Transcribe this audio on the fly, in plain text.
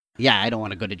Yeah, I don't want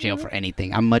to go to jail for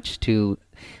anything. I'm much too,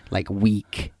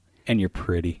 weak. And you're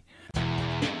pretty.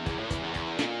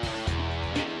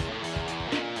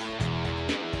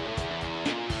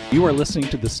 You are listening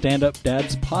to the Stand Up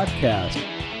Dads podcast.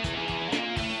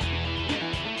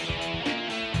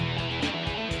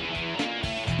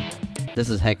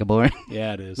 This is hecka boring.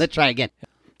 Yeah, it is. Let's try again.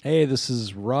 Hey, this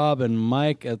is Rob and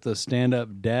Mike at the Stand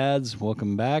Up Dads.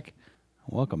 Welcome back.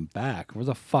 Welcome back. Where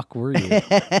the fuck were you?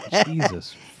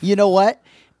 Jesus. You know what?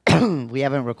 We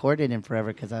haven't recorded in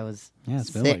forever because I was Yeah,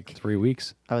 it's sick. been like 3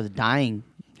 weeks. I was dying.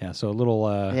 Yeah, so a little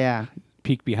Yeah.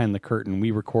 peek behind the curtain.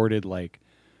 We recorded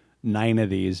 9 of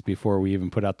these before we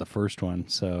even put out the first one.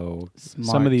 So some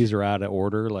Smart. of these are out of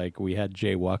order. We had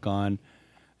Jay Wuck on,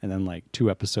 and then 2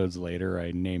 episodes later,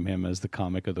 I name him as the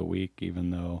comic of the week, even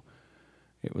though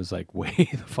it was way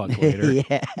the fuck later.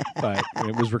 Yeah. But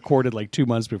it was recorded 2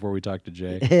 months before we talked to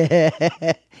Jay.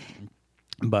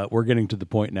 But we're getting to the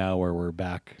point now where we're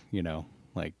back,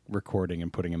 recording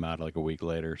and putting him out a week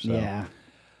later. So Yeah.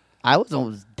 I was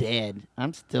almost dead.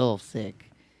 I'm still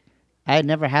sick. I had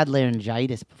never had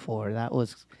laryngitis before. That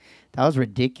was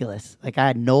ridiculous. I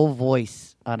had no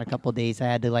voice on a couple of days. I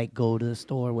had to go to the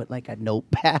store with a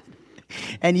notepad,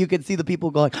 and you could see the people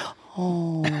going,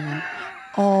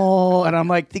 "Oh," and I'm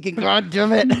thinking, "God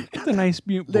damn it!" it's a nice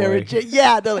mute boy.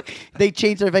 They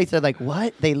change their face. They're like,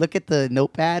 "What?" They look at the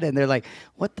notepad and they're like,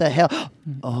 "What the hell?"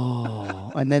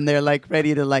 Oh, and then they're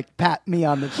ready to pat me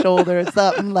on the shoulder or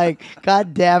something.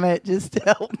 God damn it, just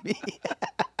help me.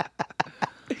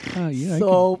 Yeah,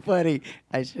 So funny.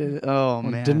 I should. Oh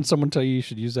man. Didn't someone tell you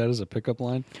should use that as a pickup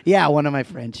line? Yeah, one of my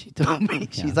friends. She told me.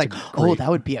 She's like, "Oh, that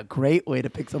would be a great way to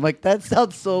pick." So I'm like, "That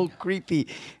sounds so creepy."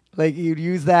 You'd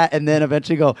use that and then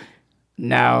eventually go,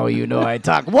 "Now you know I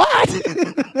talk." What?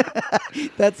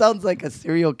 That sounds like a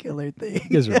serial killer thing. You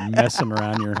guys are messing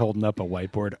around. You're holding up a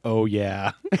whiteboard. Oh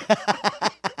yeah.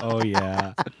 Oh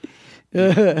yeah.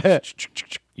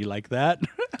 You like that?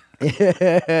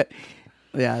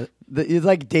 Yeah. It's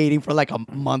like dating for a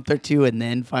month or two, and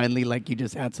then finally, you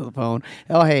just answer the phone.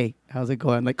 "Oh, hey, how's it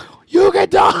going?" "You can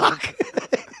talk."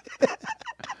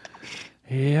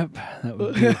 Yep. That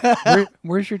would be,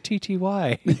 where's your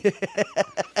TTY?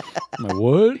 I'm like,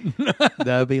 what?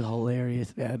 That would be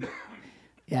hilarious, man.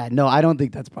 Yeah, no, I don't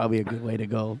think that's probably a good way to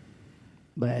go.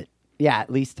 But yeah, at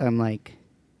least I'm I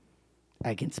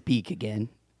can speak again,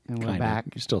 and we're Kinda. back.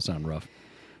 You still sound rough.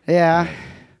 Yeah.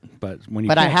 But when you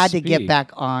But I can't had to get speak-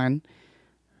 back on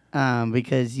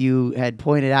because you had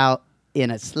pointed out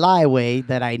in a sly way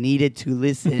that I needed to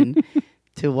listen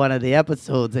to one of the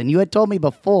episodes. And you had told me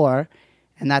before,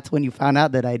 and that's when you found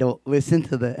out that I don't listen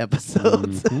to the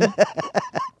episodes.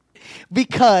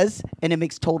 Because, and it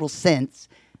makes total sense,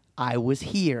 I was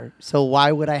here. So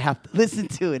why would I have to listen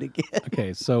to it again?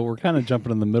 Okay, so we're kind of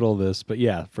jumping in the middle of this, but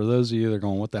yeah, for those of you that are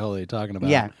going, what the hell are they talking about?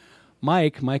 Yeah.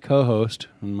 Mike, my co-host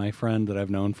and my friend that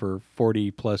I've known for 40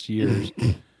 plus years,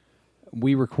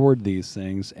 we record these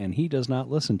things and he does not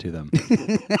listen to them.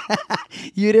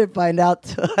 You didn't find out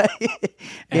till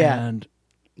yeah. And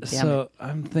so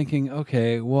I'm tking,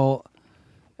 okay, well,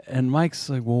 and Mike's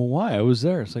like, well, why? I was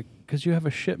there. It's because you have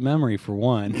a shit memory for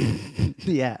one.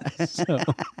 Yeah. So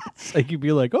it's you'd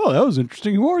be like, oh, that was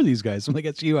interesting. Who are these guys? I'm like,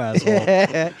 it's you,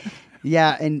 asshole.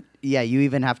 Yeah, and yeah, you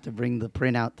even have to bring the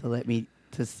printout to let me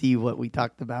to see what we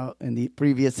talked about in the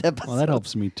previous episode. Well, that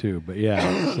helps me too. But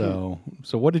yeah, so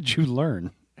what did you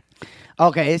learn?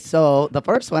 Okay, so the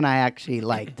first one I actually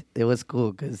liked. It was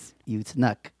cool because you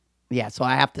snuck. Yeah, so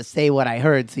I have to say what I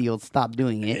heard so you'll stop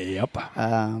doing it. Yep.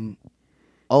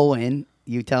 Owen,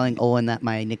 you telling Owen that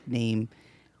my nickname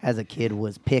as a kid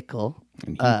was Pickle.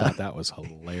 And he thought that was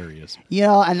hilarious.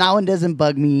 And that one doesn't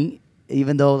bug me,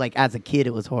 even though, as a kid,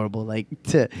 it was horrible.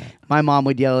 My mom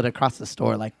would yell it across the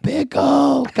store,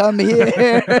 "Pickle, come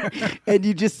here." And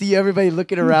you just see everybody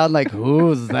looking around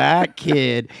who's that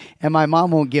kid? And my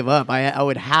mom won't give up. I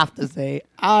would have to say,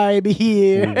 "I'm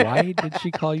here." Why did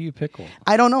she call you Pickle?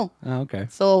 I don't know. Oh, okay.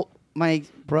 So my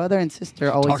brother and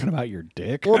sister always... Talking about your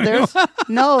dick?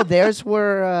 Well, theirs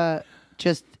were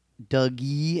just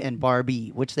Dougie and Barbie,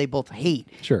 which they both hate.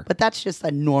 Sure. But that's just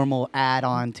a normal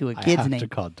add-on to a I kid's have name. to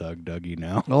call Doug Dougie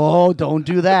now. Oh, don't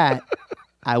do that.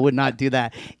 I would not do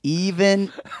that.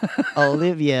 Even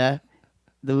Olivia,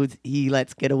 he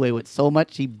lets get away with so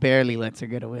much, he barely lets her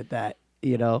get away with that,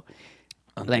 Uncle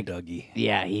Dougie.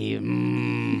 Yeah,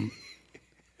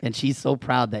 and she's so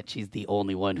proud that she's the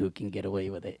only one who can get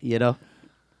away with it,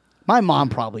 My mom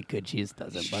probably could. She just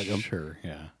doesn't bug him. Sure,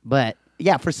 yeah. But,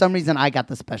 yeah, for some reason, I got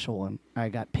the special one. I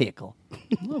got Pickle.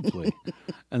 Lovely.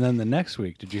 And then the next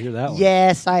week, did you hear that one?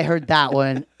 Yes, I heard that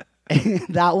one.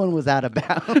 That one was out of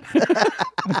bounds.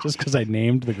 Just because I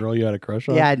named the girl you had a crush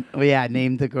on? Yeah, I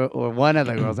named the girl, or one of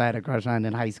the girls I had a crush on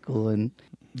in high school. And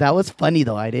that was funny,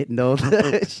 though. I didn't know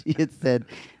that she had said,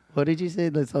 what did you say?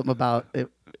 There's something about it.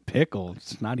 Pickle.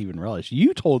 It's not even relish.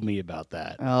 You told me about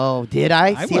that. Oh, did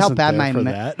I? See how wasn't bad there my for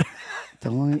that.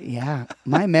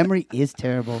 my memory is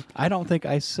terrible. I don't think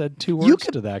I said 2 You words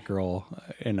to that girl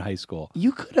in high school.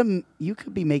 You could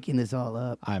be making this all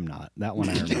up. I'm not. That one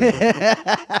I remember.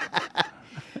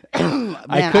 Man,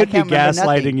 I could be can't remember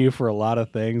gaslighting nothing. you for a lot of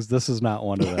things. This is not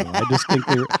one of them. I just think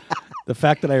the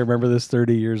fact that I remember this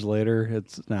 30 years later,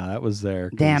 that was there.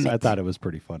 'Cause Damn I it. thought it was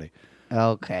pretty funny.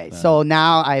 Okay, so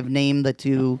now I've named the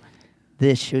two.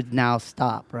 This should now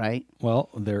stop, right? Well,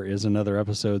 there is another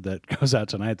episode that goes out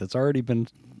tonight that's already been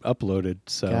uploaded.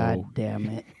 So God damn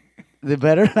it. They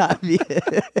better not be.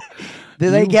 Do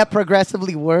they get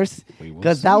progressively worse? We will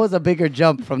Because that see. was a bigger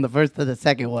jump from the first to the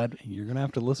second one. You're going to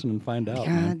have to listen and find out.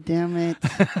 man. God damn it.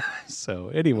 So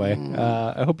anyway,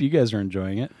 I hope you guys are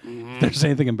enjoying it. If there's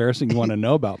anything embarrassing you want to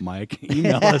know about Mike,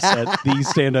 email us at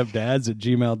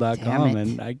thestandupdads@gmail.com Damn it.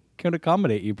 and I can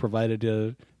accommodate you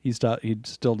provided he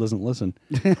still doesn't listen.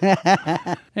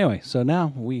 Anyway, so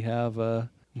now we have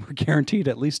we're guaranteed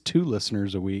at least 2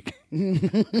 listeners a week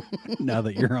now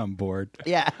that you're on board.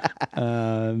 Yeah.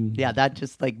 Yeah, that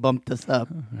just like bumped us up.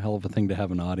 A hell of a thing to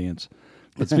have an audience.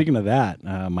 But speaking of that,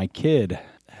 my kid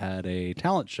had a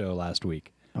talent show last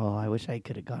week. Oh, I wish I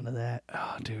could have gone to that.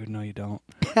 Oh, dude, no, you don't.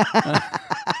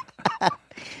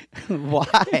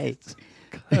 Why?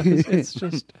 It's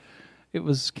just, it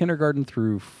was kindergarten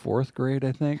through 4th grade,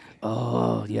 I think.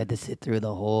 Oh, you had to sit through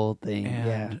the whole thing.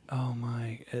 Yeah. And, oh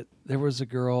my, there was a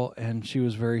girl and she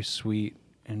was very sweet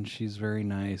and she's very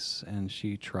nice and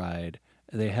she tried.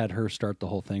 They had her start the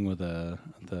whole thing with the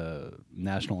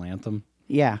national anthem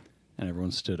Yeah. and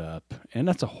everyone stood up. And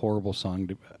that's a horrible song.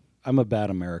 I'm a bad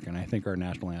American. I think our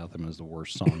national anthem is the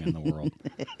worst song in the world.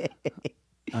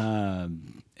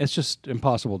 It's just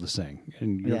impossible to sing.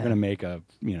 And you're Yeah. going to make I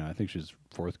think she's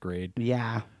 4th grade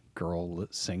Yeah. girl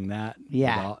sing that.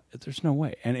 Yeah. There's no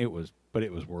way. And it was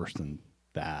worse than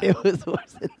that. It was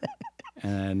worse than that.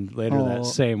 And later Oh. that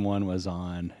same one was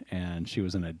on and she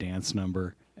was in a dance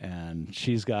number and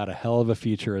she's got a hell of a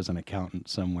future as an accountant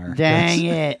somewhere. Dang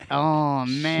it. Oh,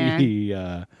 man. She,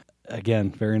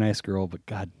 again, very nice girl, but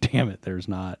god damn it, there's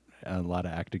not a lot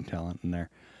of acting talent in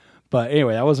there. But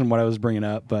anyway, that wasn't what I was bringing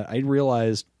up. But I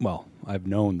realized, well, I've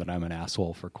known that I'm an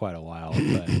asshole for quite a while.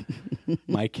 But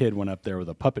my kid went up there with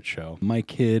a puppet show. My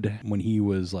kid, when he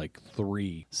was like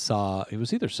 3, saw, it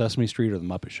was either Sesame Street or the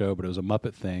Muppet Show, but it was a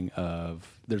Muppet thing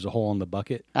of there's a hole in the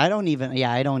bucket. I don't even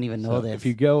know So this.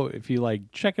 if you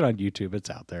like check it on YouTube, it's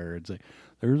out there. It's like,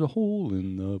 there's a hole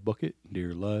in the bucket,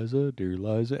 dear Liza, dear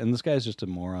Liza. And this guy's just a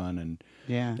moron. And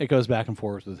Yeah. it goes back and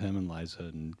forth with him and Liza.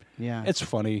 And Yeah. it's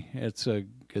funny. It's a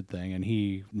good thing. And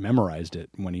he memorized it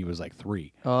when he was like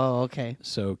 3. Oh, okay.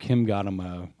 So Kim got him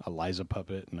a Liza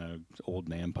puppet and an old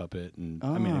man puppet. And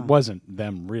I mean, Ah. it wasn't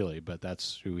them really, but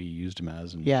that's who he used him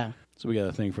as. And Yeah. so we got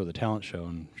a thing for the talent show.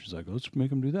 And she's like, let's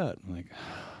make him do that. I'm like,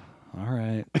 all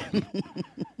right.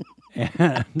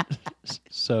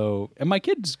 And my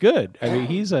kid's good. I mean,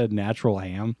 he's a natural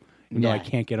ham. Even though I Yeah.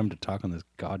 can't get him to talk on this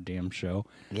goddamn show.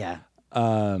 Yeah.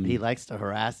 He likes to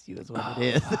harass you, is what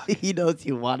it is. He knows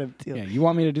you want him to. Yeah, you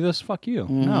want me to do this? Fuck you.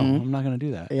 No, I'm not going to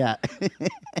do that. Yeah.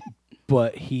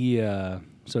 But he,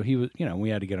 so he was, we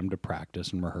had to get him to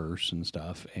practice and rehearse and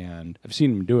stuff. And I've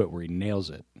seen him do it where he nails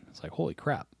it. It's like, holy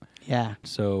crap. Yeah.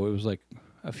 So it was like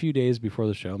a few days before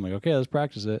the show. I'm like, okay, let's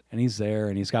practice it. And he's there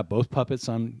and he's got both puppets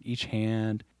on each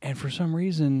hand. And for some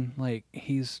reason, like,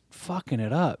 he's fucking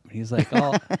it up. He's like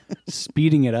all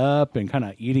speeding it up and kind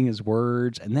of eating his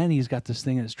words. And then he's got this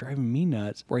thing that's driving me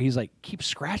nuts where he's like, keeps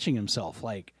scratching himself.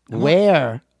 Like,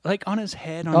 Where? Like on his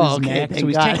head, on his okay, neck. thank So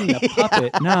he's God. taking the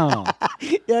puppet. No.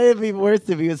 Yeah, it'd be worse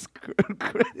if he was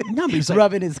No, but he's like,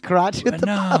 rubbing his crotch with the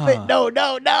No. puppet. No,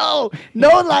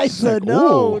 Liza, like,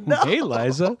 no, "Ooh, no, Hey,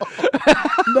 Liza.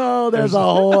 no. There's a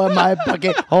hole in my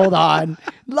bucket. Hold on,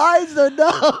 Liza,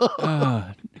 no.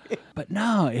 But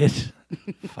no, it's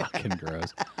fucking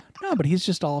gross. No, but he's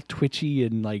just all twitchy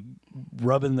and like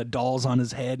rubbing the dolls on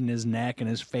his head and his neck and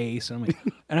his face. And I'm like,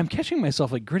 and I'm catching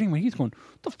myself like gritting my teeth going,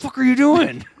 what the fuck are you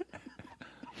doing?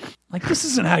 Like, this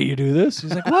isn't how you do this.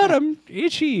 He's like, what? I'm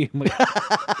itchy. I'm like,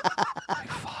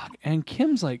 fuck. And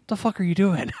Kim's like, the fuck are you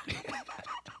doing?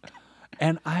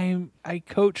 And I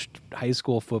coached high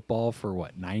school football for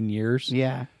 9 years?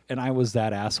 Yeah. And I was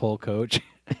that asshole coach.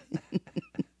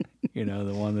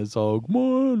 The one that's all, come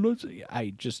on,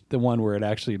 the one where it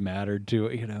actually mattered to,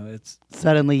 it's.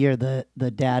 Suddenly you're the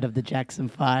dad of the Jackson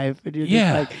 5, and you're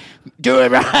Yeah. just like, do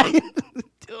it right,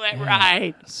 do it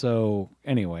right. So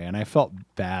anyway, and I felt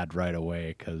bad right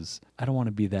away because I don't want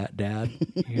to be that dad,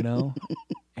 you know?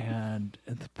 And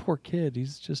the poor kid,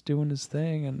 he's just doing his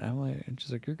thing. And I'm like, and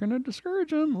she's like, you're going to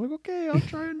discourage him. I'm like, okay, I'll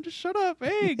try and just shut up.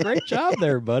 Hey, great job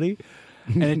there, buddy.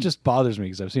 And it just bothers me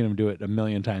because I've seen him do it a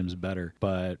million times better.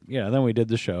 But yeah, then we did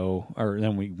the show, or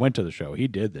then we went to the show. He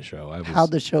did the show.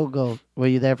 How'd the show go? Were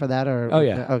you there for that? Or Oh,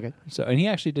 yeah. Okay. So, and he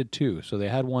actually did two. So they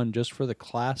had one just for the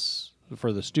class,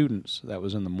 for the students that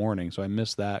was in the morning. So I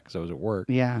missed that because I was at work.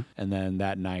 Yeah. And then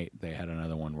that night they had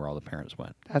another one where all the parents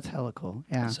went. That's hella cool.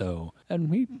 Yeah. So,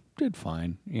 and we did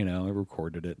fine. You know, I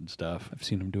recorded it and stuff. I've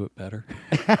seen him do it better.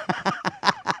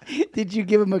 Did you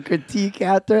give him a critique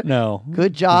after? No.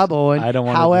 Good job, Owen. I don't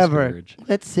want to However, discourage.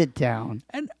 let's sit down.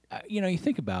 And, you know, you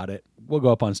think about it. We'll go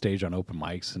up on stage on open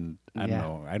mics and I don't Yeah.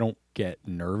 know. I don't get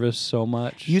nervous so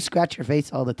much. You scratch your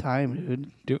face all the time,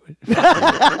 dude. do it.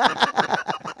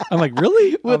 I'm like,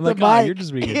 really? With I'm the like, oh, mic. you're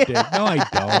just being a dick. No, I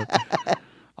don't.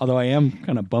 Although I am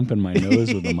kind of bumping my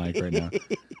nose with the mic right now.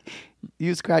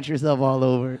 You scratch yourself all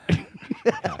over.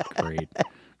 Yeah, great.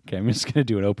 Okay, I'm just gonna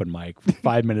do an open mic.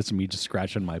 5 minutes of me just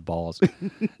scratching my balls.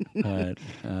 But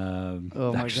Oh, my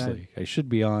God. actually, I should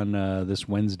be on this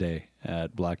Wednesday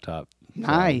at Blacktop. So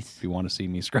Nice. if you want to see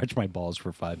me scratch my balls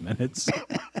for 5 minutes.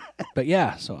 But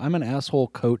yeah, so I'm an asshole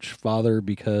coach father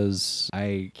because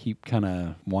I keep kind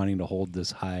of wanting to hold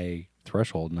this high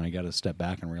threshold, and I got to step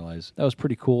back and realize that was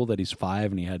pretty cool that he's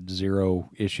 5 and he had zero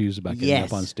issues about getting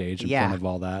Yes. up on stage in Yeah. front of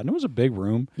all that. And it was a big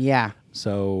room. Yeah.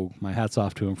 So my hat's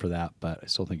off to him for that, but I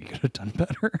still think he could have done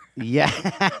better. Yeah.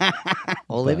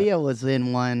 Olivia was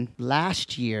in one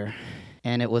last year,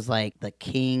 and it was like the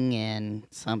king and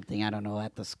something, I don't know,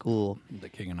 at the school. The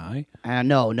King and I.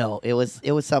 No, it was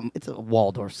some. It's a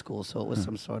Waldorf school, so it was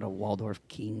some sort of Waldorf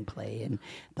king play, and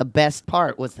the best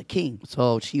part was the king.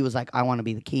 So she was like, "I want to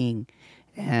be the king,"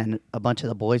 and a bunch of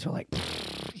the boys were like,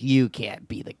 "You can't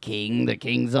be the king. The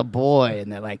king's a boy,"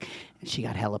 and they're like, and she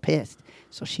got hella pissed.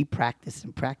 So she practiced,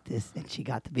 and she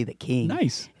got to be the king.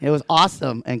 Nice. It was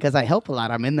awesome. And because I help a lot,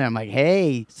 I'm in there. I'm like,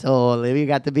 hey, so Olivia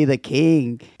got to be the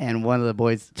king. And one of the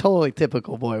boys, totally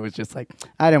typical boy, was just like,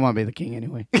 I didn't want to be the king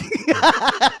anyway.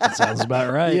 That sounds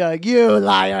about right. Yeah, like, you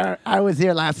liar. I was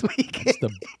here last week. It's the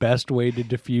best way to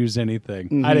diffuse anything.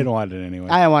 Mhm. I didn't want it anyway.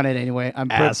 I want it anyway.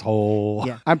 Asshole.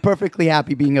 Yeah, I'm perfectly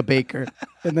happy being a baker.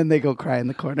 And then they go cry in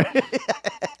the corner.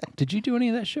 Did you do any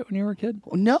of that shit when you were a kid?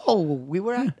 No, we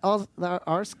were at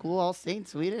our school, All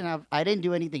Saints. I didn't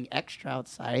do anything extra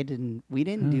outside, and we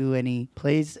didn't do any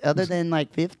plays other than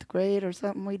like 5th grade or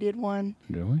something. We did one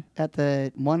Do we? at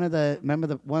one of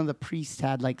the priests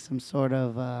had like some sort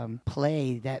of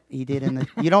play that he did in the.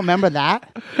 You don't remember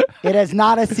that? It is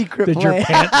not a secret Did play. your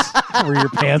pants were your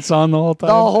pants on the whole time?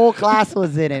 The whole class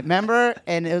was in it. Remember?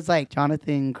 And it was like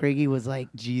Jonathan Craigie was like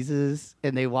Jesus,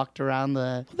 and they walked around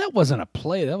the. That wasn't a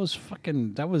play. That was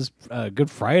Good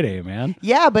Friday, man.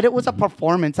 Yeah, but it was a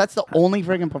performance. That's the only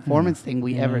friggin' performance thing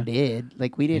we ever did.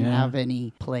 Like, we didn't Yeah. have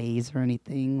any plays or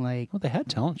anything. Like, Well, they had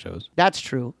talent shows. that's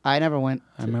true. I never went.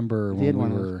 I remember did when one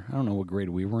we of were, I don't know what grade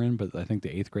we were in, but I think the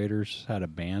 8th graders had a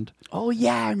band Oh,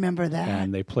 yeah, I remember that.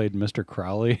 and they played Mr.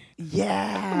 Crowley.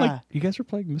 Yeah. I'm like, you guys are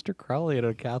playing Mr. Crowley at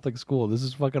a Catholic school. This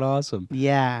is fucking awesome.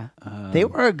 Yeah. They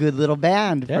were a good little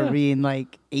band yeah. for being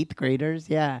like 8th graders.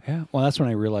 Yeah. Yeah. Well, that's when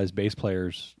I realized bass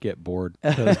players get bored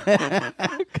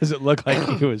because it looked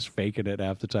like he was faking it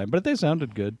half the time, but they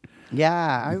sounded good.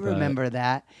 Yeah, I But- remember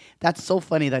that. That's so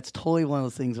funny. That's totally one of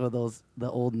those things where the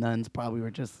old nuns probably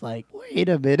were just like, wait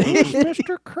a minute.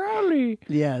 Mr. Crowley.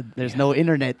 Yeah, there's no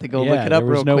internet to go Yeah, look it up there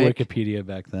was real no quick. Wikipedia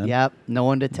back then. Yep, no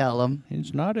one to tell them.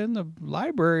 He's not in the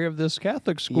library of this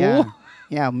Catholic school. Yeah.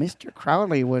 Yeah, Mr.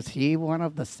 Crowley, was he one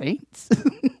of the saints?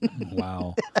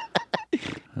 Wow.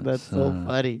 That's so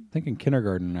funny. I think in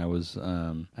kindergarten I was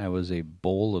a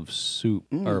bowl of soup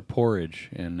or porridge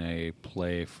in a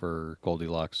play for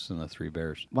Goldilocks and the Three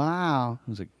Bears. Wow.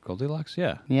 Was it Goldilocks?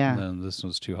 Yeah. Yeah. And then this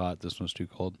one's too hot. This one's too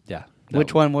cold. Yeah.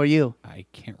 Which one were you? I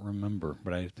can't remember,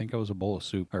 but I think I was a bowl of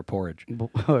soup or porridge.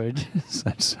 Porridge. So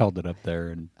I just held it up there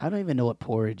and I don't even know what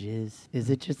porridge is. Is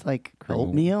it just like cream of-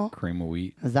 oatmeal? cream of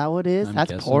wheat. Is that what it is? I'm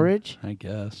That's guessing. porridge? I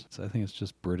guess. I think it's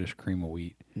just British cream of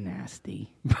wheat.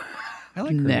 Nasty. I like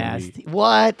cream of Nasty. wheat.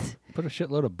 What? Put a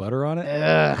shitload of butter on it.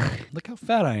 Ugh. Look how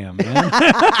fat I am, man.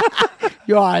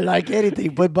 Yo, I like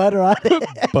anything. Put butter on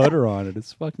it. Butter on it.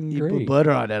 It's fucking You put great.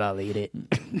 butter on it, I'll eat it.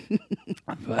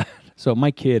 So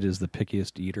my kid is the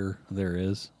pickiest eater there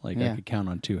is. Like Yeah. I could count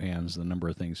on 2 hands the number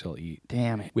of things he'll eat.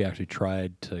 Damn it. We actually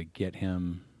tried to get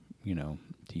him to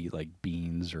eat like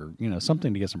beans or,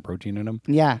 something to get some protein in them.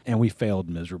 Yeah. And we failed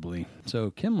miserably.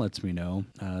 So Kim lets me know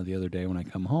the other day when I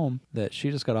come home that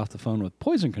she just got off the phone with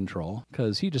poison control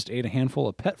because he just ate a handful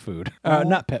of pet food.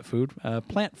 Not pet food,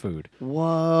 plant food.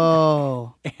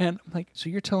 Whoa. And I'm like, so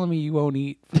you're telling me you won't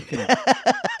eat fucking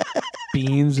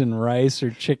beans and rice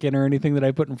or chicken or anything that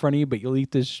I put in front of you, but you'll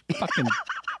eat this fucking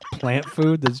plant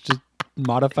food that's just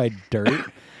modified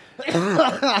dirt? And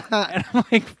I'm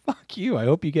like, fuck you. I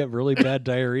hope you get really bad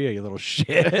diarrhea, you little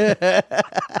shit.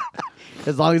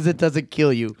 As long as it doesn't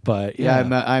kill you. But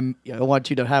I want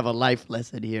you to have a life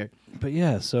lesson here. But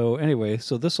yeah, so anyway,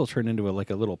 this will turn into a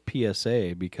little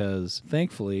PSA because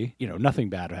thankfully, nothing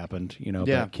bad happened,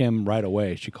 but Kim right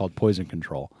away, she called poison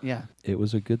control. Yeah. It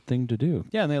was a good thing to do.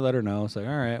 Yeah, and they let her know. It's like,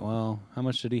 all right, well, how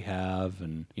much did he have?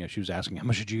 And, she was asking, how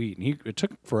much did you eat? And it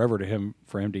took forever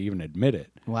for him to even admit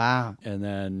it. Wow. And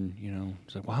then,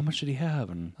 it's like, well, how much did he have?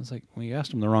 And I was like, well, you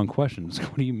asked him the wrong questions.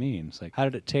 What do you mean? It's like, how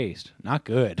did it taste? Not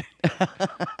good.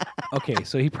 Okay,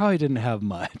 so he probably didn't have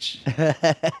much.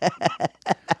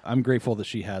 I'm grateful that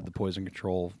she had the poison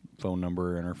control phone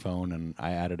number in her phone, and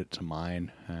I added it to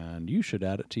mine, and you should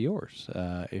add it to yours.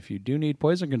 If you do need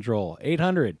poison control,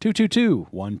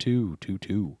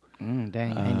 800-222-1222.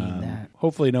 Dang, I need that.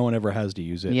 Hopefully no one ever has to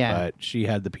use it, Yeah. but she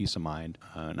had the peace of mind,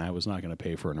 and I was not going to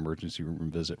pay for an emergency room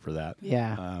visit for that.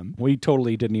 Yeah. We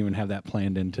totally didn't even have that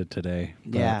planned into today.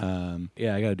 But, Yeah.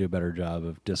 I got to do a better job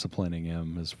of disciplining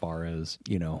him as far as,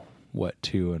 what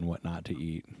to and what not to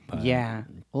eat. But, Yeah.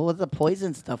 What was the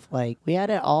poison stuff like? We had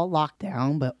it all locked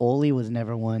down, but Oli was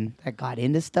never one that got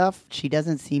into stuff. She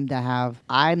doesn't seem to have.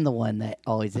 I'm the one that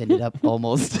always ended up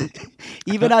almost,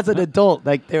 even as an adult.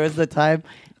 Like there was the time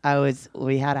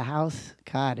we had a house,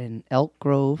 in Elk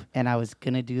Grove, and I was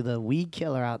gonna do the weed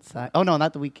killer outside. Oh no,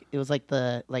 not the weed. It was like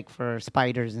for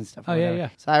spiders and stuff. Oh yeah, yeah.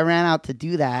 So I ran out to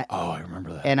do that. Oh, I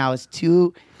remember that. And I was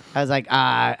like,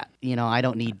 I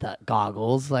don't need the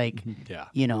goggles. Like, Yeah.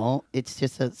 It's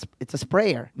just it's a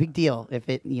sprayer. Big deal. If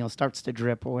it, starts to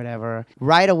drip or whatever.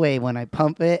 Right away when I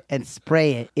pump it and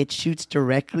spray it shoots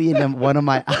directly into one of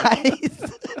my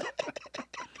eyes.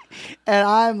 And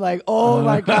I'm like, oh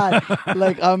my God.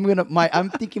 Like I'm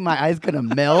thinking my eye's gonna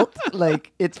melt.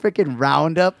 Like it's freaking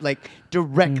Roundup, like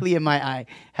directly in my eye.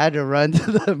 Had to run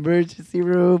to the emergency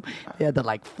room. They had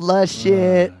to flush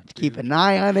it, keep an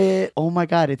eye on it. Oh my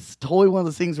God. It's totally one of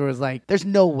those things where it's like, there's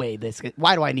no way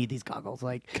why do I need these goggles?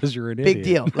 Like, because you're an big idiot.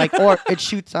 deal. Like, or it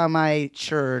shoots on my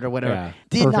shirt or whatever. Yeah,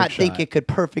 Did perfect not think shot. it could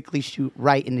perfectly shoot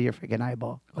right into your freaking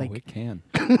eyeball. Like, It can.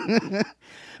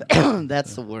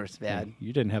 that's the worst, man.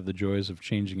 You didn't have the joys of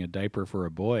changing a diaper for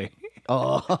a boy.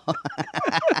 Oh,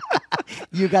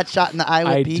 you got shot in the eye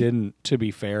with I pee? didn't. To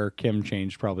be fair, Kim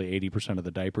changed probably 80% of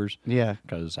the diapers. Yeah.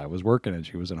 Because I was working and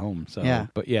she was at home. So, Yeah.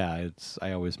 But yeah,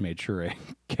 I always made sure I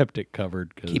kept it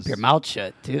covered. Cause Keep your mouth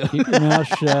shut, too. Keep your mouth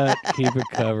shut. Keep it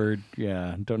covered.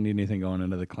 Yeah. Don't need anything going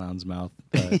into the clown's mouth.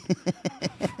 But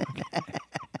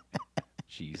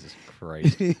Jesus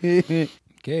Christ.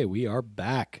 Okay, we are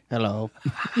back. Hello.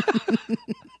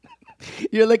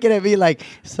 You're looking at me like,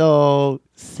 so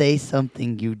say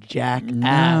something, you jackass.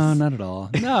 No, not at all.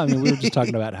 No, I mean, we were just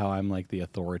talking about how I'm like the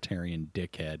authoritarian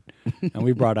dickhead. And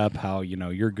we brought up how,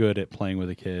 you're good at playing with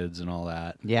the kids and all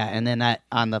that. Yeah, and then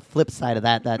on the flip side of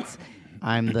that,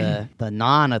 I'm the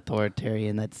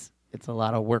non-authoritarian. It's a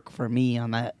lot of work for me on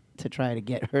that to try to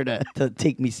get her to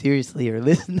take me seriously or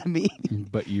listen to me.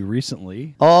 But you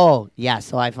recently... Oh, yeah.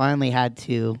 So I finally had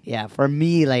to, for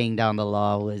me, laying down the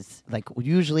law was like,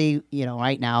 usually,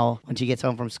 right now, when she gets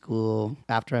home from school,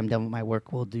 after I'm done with my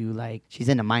work, we'll do she's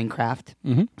into Minecraft.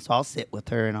 Mm-hmm. So I'll sit with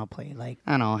her and I'll play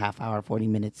half hour, 40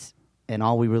 minutes. And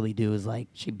all we really do is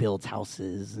she builds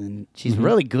houses and she's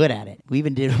really good at it. We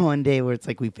even did one day where it's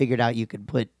we figured out you could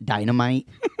put dynamite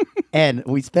and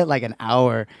we spent an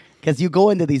hour because you go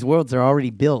into these worlds, they're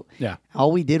already built. Yeah.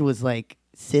 All we did was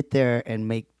sit there and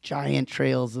make giant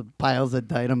trails of piles of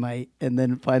dynamite and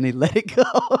then finally let it go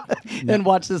and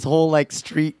watch this whole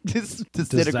street just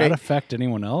disintegrate. Does that affect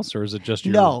anyone else or is it just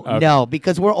your... No,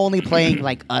 because we're only playing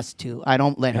us two. I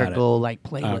don't let her Got it. go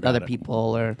play with got other it.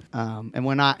 people or and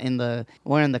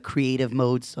we're in the creative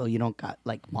mode, so you don't got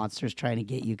monsters trying to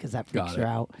get you because that freaks Got her it.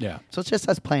 out. Yeah. So it's just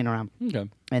us playing around. Okay.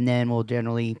 And then we'll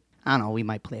generally, I don't know, we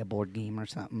might play a board game or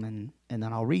something, and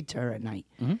then I'll read to her at night.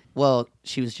 Mm-hmm. Well,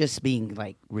 she was just being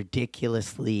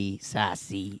ridiculously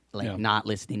sassy, Yeah. not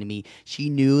listening to me. She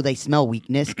knew they smell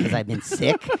weakness because I've been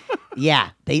sick. Yeah,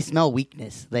 they smell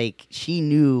weakness. She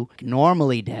knew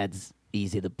normally Dad's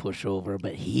easy to push over,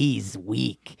 but he's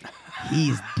weak.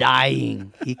 He's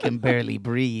dying. He can barely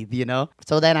breathe,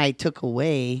 So then I took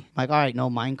away, all right, no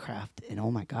Minecraft. And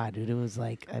oh my God, dude, it was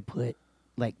I put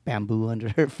like bamboo under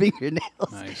her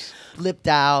fingernails. Nice. Flipped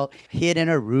out, hid in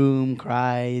her room,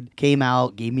 cried, came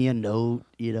out, gave me a note,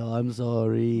 I'm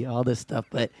sorry, all this stuff.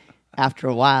 But after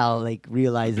a while, like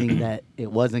realizing that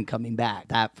it wasn't coming back,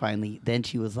 that finally, then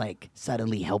she was like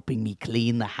suddenly helping me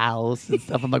clean the house and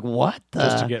stuff. I'm like, what the?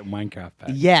 Just to get Minecraft back.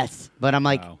 Yes. But I'm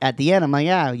like, Wow. at the end, I'm like,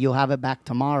 yeah, you'll have it back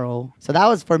tomorrow. So that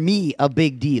was for me a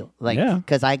big deal. Like, Yeah.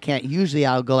 because I can't, usually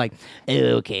I'll go like,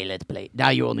 okay, let's play.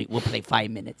 Now we'll play 5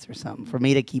 minutes or something. For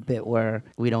me to keep it where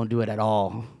we don't do it at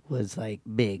all was like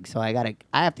big. So I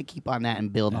have to keep on that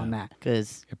and build on that.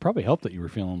 Because, It probably helped that you were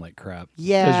feeling like crap.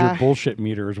 Yeah. Because your bullshit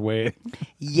meter is way.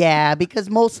 yeah, because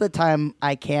most of the time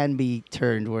I can be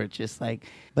turned where it's just like,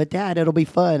 but Dad, it'll be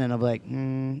fun. And I'm like,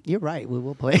 you're right. We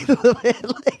will play a little bit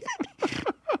later.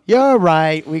 You're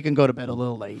right. We can go to bed a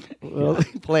little late. We'll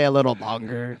play a little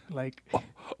longer. Like,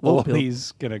 we'll build-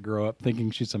 Ollie's going to grow up thinking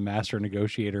she's a master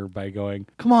negotiator by going,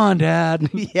 come on, Dad.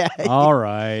 yeah. All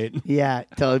right. Yeah.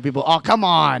 Telling people, oh, come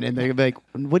on. And they're like,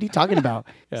 what are you talking about?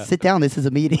 Yeah. Sit down. This is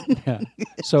a meeting. Yeah.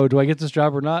 So do I get this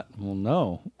job or not? Well,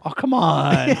 no. Oh, come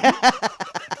on.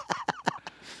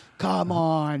 Come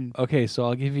on. Okay, so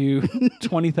I'll give you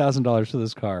 $20,000 for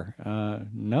this car.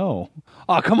 No.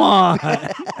 Oh, come on.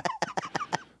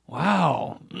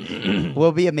 Wow.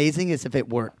 What'll be amazing is if it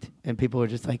worked and people were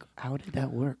just like, how did that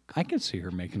work? I can see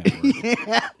her making it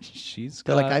work. She's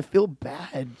They're got, like, I feel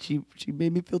bad. She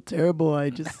made me feel terrible. I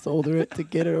just sold her to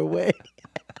get her away.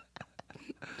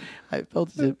 I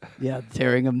felt it,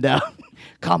 tearing him down.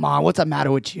 Come on, what's the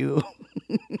matter with you?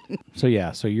 So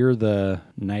you're the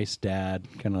nice dad,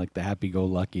 kind of like the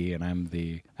happy-go-lucky, and I'm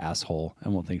the asshole. I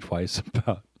won't think twice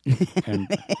about. And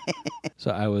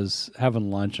so I was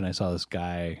having lunch, and I saw this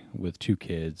guy with 2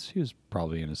 kids. He was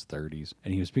probably in his 30s,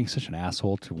 and he was being such an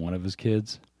asshole to one of his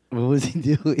kids. What was he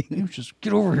He doing? was just,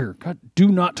 get over here. God, do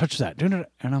not touch that. Do not.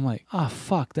 And I'm like, oh,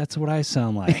 fuck, that's what I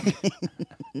sound like.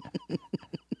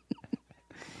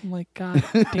 I'm like, God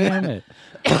damn it.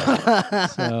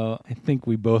 So I think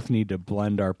we both need to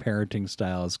blend our parenting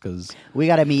styles because, We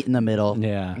got to meet in the middle.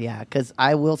 yeah. Yeah, because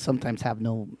I will sometimes have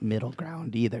no middle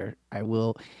ground either.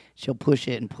 She'll push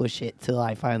it till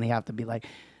I finally have to be like,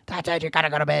 that's it, you gotta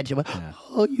go to bed. She'll be,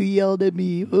 oh, you yelled at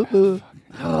me.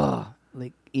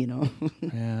 Like,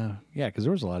 Yeah. Yeah, because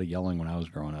there was a lot of yelling when I was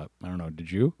growing up. I don't know. Did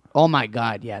you? Oh my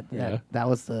God, yeah. Yeah. That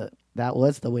was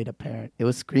the way to parent. It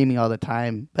was screaming all the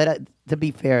time. But to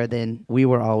be fair, then we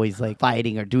were always like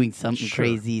fighting or doing something Sure.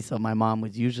 crazy. So my mom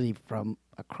was usually from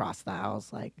across the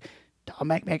house, like, don't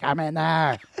make me come in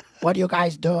there. What are you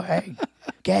guys doing?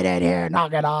 Get in here,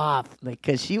 knock it off. Like,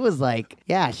 cause she was like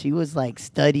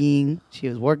studying. She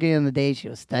was working in the day. She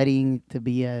was studying to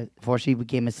be before she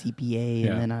became a CPA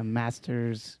Yeah. and then a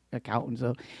master's accountant.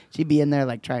 So she'd be in there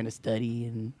like trying to study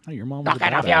and Oh, your mom was knock a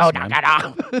it off, badass, yo, man. knock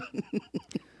it off.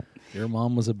 Your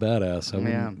mom was a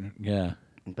badass. Yeah.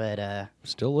 But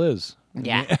Still is.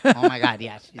 yeah. Oh my God,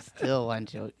 yeah. She's still one.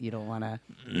 You don't want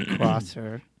to cross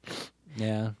her.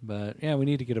 Yeah, but yeah, we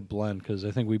need to get a blend because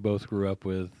I think we both grew up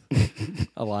with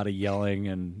a lot of yelling,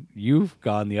 and you've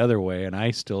gone the other way, and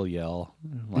I still yell.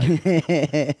 Like,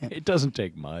 it doesn't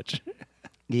take much.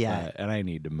 Yeah. And I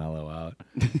need to mellow out.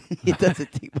 It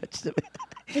doesn't take much to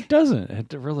It doesn't.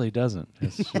 It really doesn't.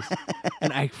 It's just,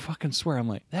 and I fucking swear, I'm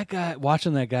like,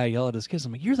 watching that guy yell at his kids,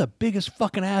 I'm like, you're the biggest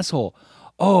fucking asshole.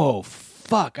 Oh,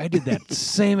 fuck. I did that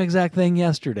same exact thing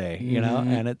yesterday,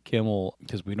 and Kim will,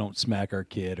 because we don't smack our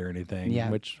kid or anything, Yeah.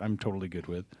 which I'm totally good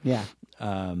with. Yeah.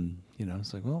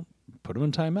 It's like, well, put him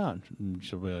in timeout. And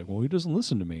she'll be like, well, he doesn't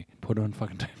listen to me. Put him in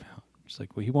fucking timeout. She's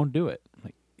like, well, he won't do it. I'm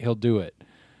like, he'll do it.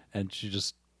 And she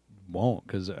just won't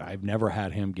because I've never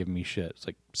had him give me shit. It's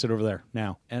like, sit over there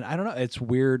now. And I don't know. It's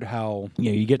weird how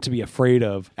you get to be afraid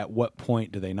of at what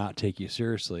point do they not take you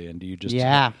seriously, and do you just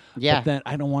Yeah. But then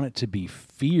I don't want it to be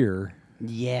fear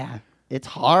Yeah. It's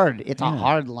hard. It's a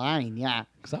hard line. Yeah.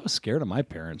 because I was scared of my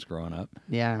parents growing up.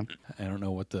 Yeah. I don't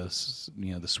know what the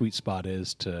sweet spot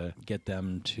is to get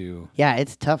them to. Yeah.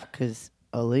 It's tough because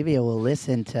Olivia will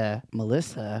listen to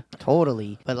Melissa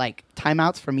totally, but like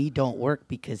timeouts for me don't work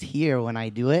because here when I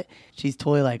do it, she's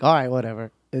totally like, all right,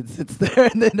 whatever. It sits there,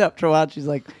 and then after a while, she's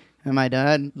like, am I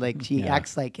done? Like she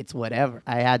acts like it's whatever.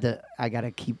 I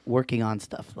gotta keep working on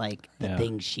stuff like the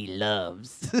things she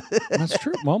loves. That's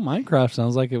true. Well, Minecraft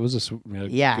sounds like it was a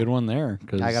good one there.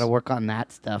 Cause I gotta work on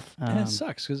that stuff. And it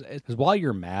sucks because while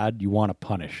you're mad, you want to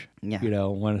punish. Yeah.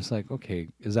 When it's like, okay,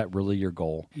 is that really your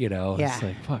goal? Yeah. It's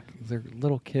like, fuck, they're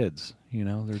little kids. You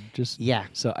know, they're just Yeah.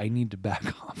 So I need to back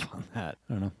off on that.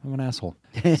 I don't know. I'm an asshole.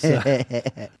 So,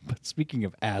 but speaking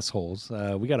of assholes,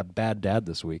 we got a bad dad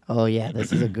this week. Oh yeah,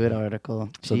 this is a good article.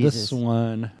 So Jesus. this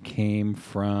one came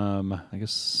from, I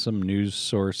guess, some news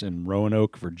source in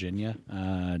Roanoke, Virginia.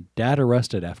 Dad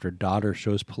arrested after daughter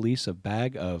shows police a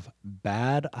bag of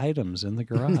bad items in the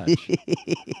garage.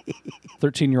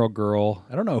 13-year-old girl,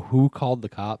 I don't know who called the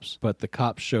cops, but the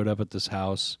cops showed up at this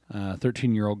house.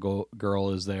 13-year-old girl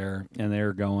is there, and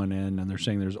they're going in, and they're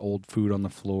saying there's old food on the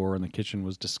floor, and the kitchen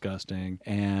was disgusting.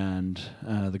 And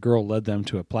the girl led them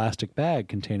to a plastic bag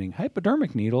containing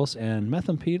hypodermic needles and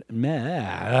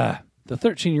methamphetamine. The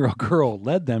 13-year-old girl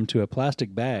led them to a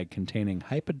plastic bag containing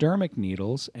hypodermic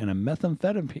needles and a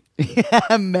methamphetamine.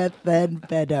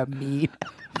 Methamphetamine.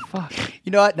 Fuck.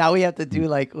 You know what? Now we have to do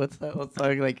like what's that old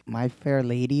song, like My Fair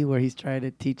Lady, where he's trying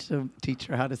to teach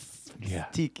her how to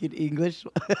speak in English.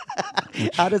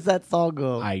 How does that song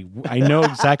go? I know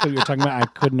exactly what you're talking about. I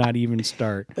could not even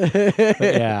start. But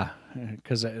yeah.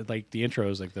 Because like the intro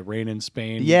is like the rain in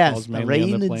Spain. Yes, falls the mainly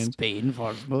rain on the in plains, Spain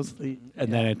falls mostly.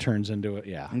 and then it turns into it.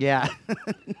 Yeah. Yeah.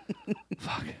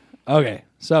 Fuck. Okay,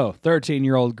 so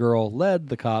 13-year-old girl led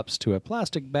the cops to a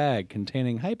plastic bag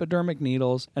containing hypodermic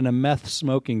needles and a meth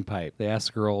smoking pipe. They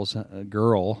asked the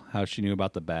girl how she knew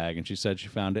about the bag, and she said she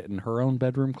found it in her own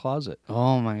bedroom closet.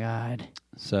 Oh my God.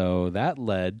 So that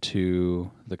led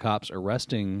to the cops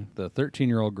arresting the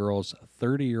 13-year-old girl's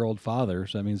 30-year-old father.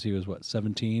 So that means he was,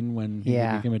 17 when he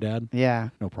became a dad? Yeah.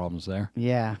 No problems there.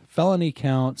 Yeah. Felony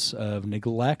counts of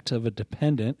neglect of a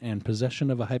dependent and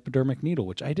possession of a hypodermic needle,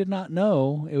 which I did not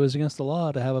know it was against the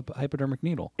law to have a hypodermic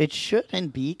needle. It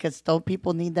shouldn't be, because don't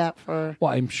people need that for...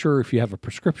 Well, I'm sure if you have a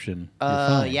prescription, you're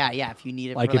fine. Yeah, if you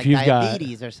need it Like for if you've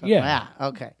diabetes or something. Yeah.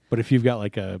 Okay. But if you've got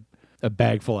like a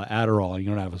bag full of Adderall and you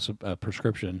don't have a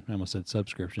prescription, I almost said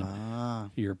subscription,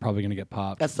 you're probably going to get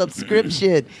popped. A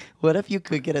subscription. What if you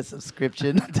could get a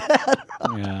subscription?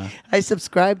 Yeah. I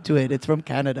subscribe to it. It's from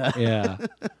Canada. Yeah,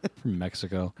 from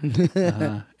Mexico.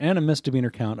 And a misdemeanor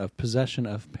count of possession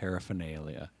of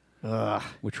paraphernalia. Ugh.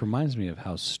 Which reminds me of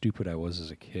how stupid I was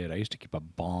as a kid. I used to keep a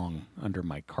bong under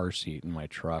my car seat in my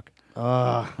truck when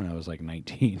I was like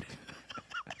 19.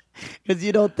 Because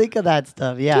you don't think of that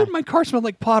stuff. Yeah. Dude, my car smelled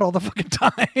like pot all the fucking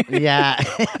time. Yeah.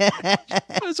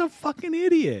 I was a fucking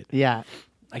idiot. Yeah.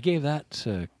 I gave that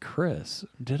to Chris.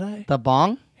 Did I? The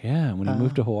bong? Yeah, when he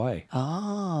moved to Hawaii.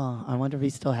 Oh, I wonder if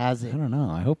he still has I it. don't know.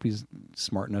 I hope he's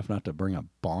smart enough not to bring a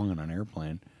bong on an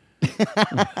airplane.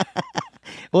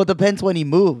 Well, it depends when he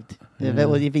moved.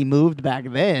 If he moved back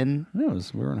then, No,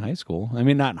 we were in high school. I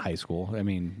mean, not in high school. I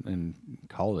mean, in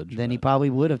college. then he but- probably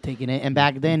would have taken it. And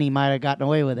back then, he might have gotten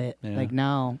away with it. Yeah. Like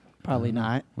now, probably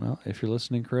not. Well, if you're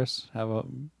listening, Chris, have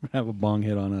a bong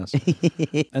hit on us.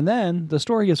 And then the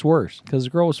story gets worse because the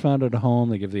girl was found at a home.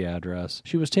 They give the address.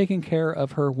 She was taking care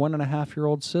of her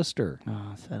 1.5-year-old sister.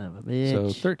 Oh, son of a bitch. So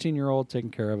 13-year-old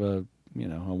taking care of a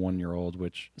 1-year-old,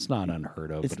 which it's not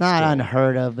unheard of. It's but not still.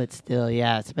 unheard of, but still,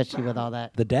 yeah, especially with all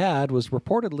that. The dad was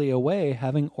reportedly away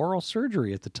having oral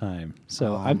surgery at the time. So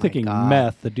Oh I'm my thinking God.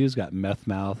 meth. The dude's got meth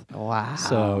mouth. Wow.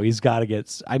 So he's got to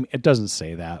get. I mean, it doesn't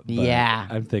say that. But Yeah.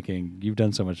 I'm thinking you've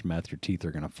done so much meth, your teeth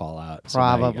are going to fall out. So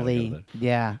now you gotta Probably. go to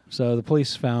Yeah. So the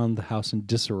police found the house in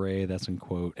disarray, that's in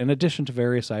quote. In addition to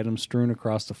various items strewn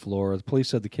across the floor, the police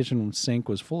said the kitchen sink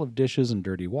was full of dishes and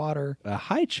dirty water. A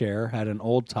high chair had an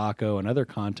old taco and other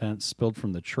contents spilled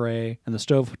from the tray, and the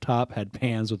stove top had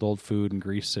pans with old food and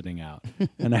grease sitting out.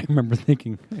 And I remember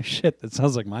thinking, oh, shit, that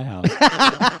sounds like my house.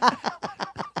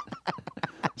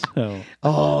 So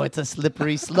Oh, it's a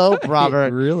slippery slope, it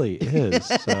Robert. really is.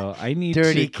 So I need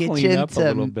Dirty to clean kitchen up a to-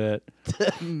 little bit.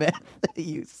 Meth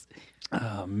use.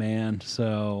 Oh, man.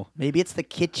 So Maybe it's the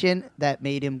kitchen that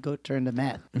made him go turn to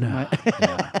meth.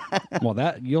 yeah. Well,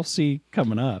 that you'll see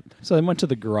coming up. So they went to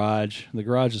the garage. The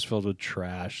garage is filled with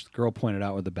trash. The girl pointed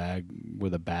out where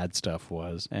the bad stuff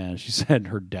was, and she said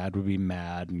her dad would be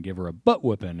mad and give her a butt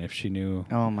whipping if she knew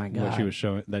Oh my what God.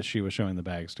 she was showing the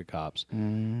bags to cops.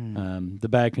 Mm. The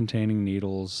bag containing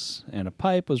needles and a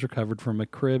pipe was recovered from a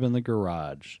crib in the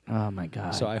garage. Oh my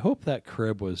God. So I hope that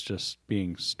crib was just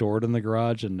being stored in the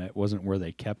garage and it wasn't where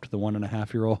they kept the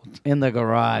 1.5-year-old. in the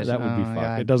garage. That would be Oh, my fucked.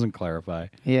 God. It doesn't clarify.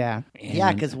 Yeah.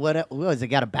 Yeah, because what was it?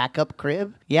 Got a backup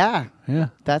crib? Yeah. Yeah.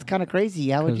 That's kind of crazy.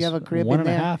 How would you have a crib in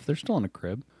there? 1.5, they're still in a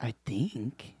crib. I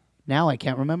think. Now I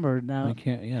can't remember now. I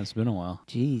can't. Yeah, it's been a while.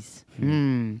 Jeez.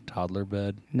 Toddler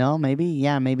bed. No, maybe.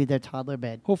 Yeah, maybe their toddler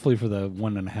bed. Hopefully for the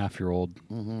 1.5-year-old,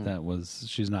 Mm-hmm.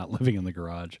 she's not living in the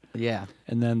garage. Yeah.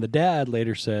 And then the dad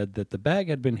later said that the bag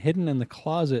had been hidden in the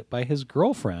closet by his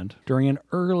girlfriend during an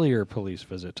earlier police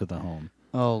visit to the home.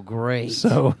 Oh, great.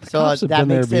 So the So cops have that been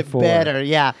there makes it before. better.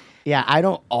 Yeah. Yeah, I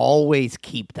don't always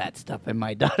keep that stuff in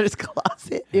my daughter's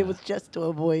closet. It was just to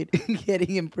avoid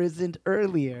getting imprisoned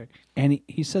earlier. And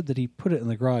he said that he put it in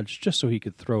the garage just so he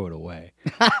could throw it away.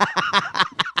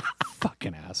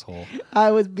 Fucking asshole.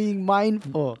 I was being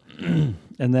mindful. And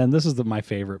then this is my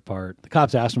favorite part. The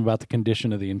cops asked him about the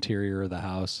condition of the interior of the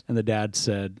house, and the dad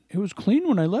said, "It was clean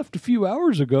when I left a few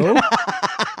hours ago."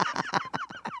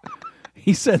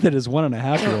 He said that his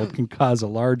 1.5-year-old can cause a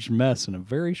large mess in a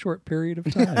very short period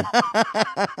of time.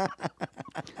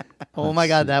 Oh my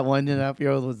God, that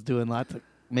 1.5-year-old was doing lots of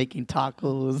making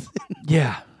tacos.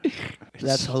 Yeah.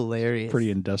 That's hilarious.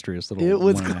 Pretty industrious little It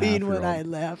was 1.5-year-old. clean when I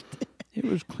left. It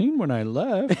was clean when I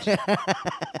left. Like,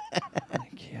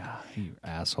 yeah, you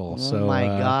asshole. Oh my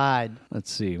God.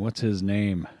 Let's see. What's his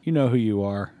name? You know who you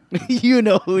are. You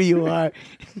know who you are.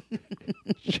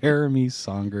 Jeremy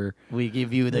Songer. We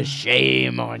give you the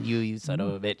shame on you, you son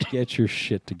of a bitch. Get your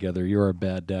shit together. You're our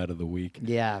bad dad of the week.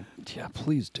 Yeah. Yeah,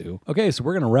 please do. Okay, so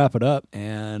we're going to wrap it up.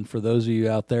 And for those of you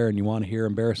out there and you want to hear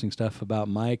embarrassing stuff about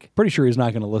Mike, pretty sure he's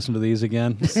not going to listen to these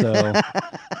again. So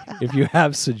if you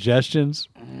have suggestions,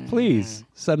 please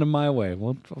send them my way.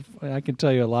 Well, I can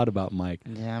tell you a lot about Mike.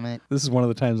 Damn it. This is one of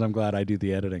the times I'm glad I do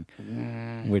the editing,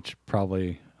 which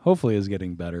hopefully is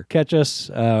getting better. Catch us.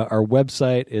 Our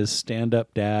website is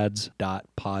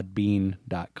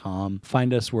standupdads.podbean.com.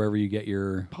 Find us wherever you get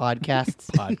your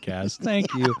Podcasts.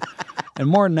 Thank you. And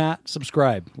more than that,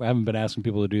 subscribe. I haven't been asking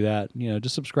people to do that.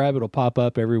 Just subscribe. It'll pop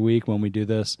up every week when we do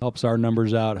this. Helps our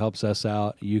numbers out, helps us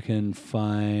out. You can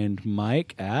find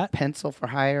Mike at Pencil for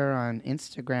Hire on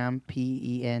Instagram,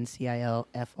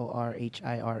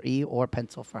 PENCILFORHIRE, or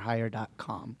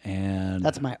pencilforhire.com. And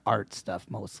that's my art stuff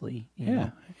mostly. You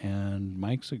know? And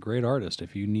Mike's a great artist.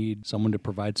 If you need someone to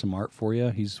provide some art for you,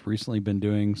 he's recently been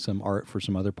doing some art for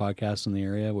some other podcasts in the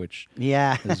area, which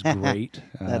is great.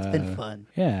 That's been fun.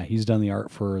 Yeah, he's done the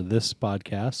art for this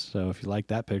podcast. So if you like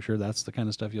that picture, that's the kind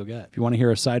of stuff you'll get. If you want to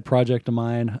hear a side project of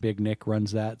mine, Big Nick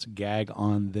runs that. It's Gag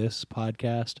on This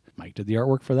podcast. Mike did the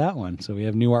artwork for that one. So we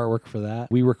have new artwork for that.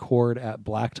 We record at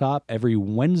Blacktop every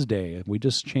Wednesday. We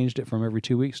just changed it from every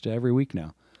 2 weeks to every week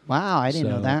now. Wow, I didn't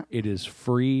know that. It is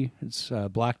free. It's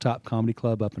Blacktop Comedy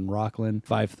Club up in Rockland,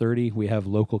 5:30. We have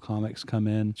local comics come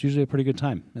in. It's usually a pretty good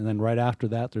time. And then right after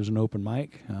that, there's an open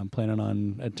mic. I'm planning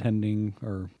on attending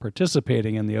or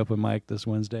participating in the open mic this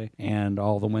Wednesday and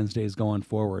all the Wednesdays going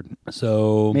forward.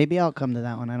 So maybe I'll come to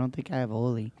that one. I don't think I have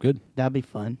Oli. Good. That'd be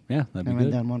fun. Yeah, that'd be I good.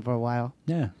 haven't done one for a while.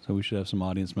 Yeah, so we should have some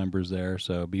audience members there.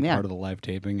 So be part of the live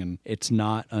taping. And it's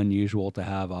not unusual to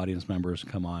have audience members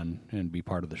come on and be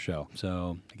part of the show.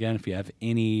 So again, if you have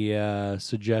any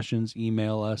suggestions,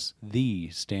 email us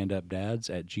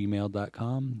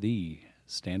thestandupdads@gmail.com,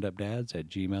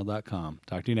 thestandupdads@gmail.com.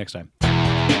 Talk to you next time.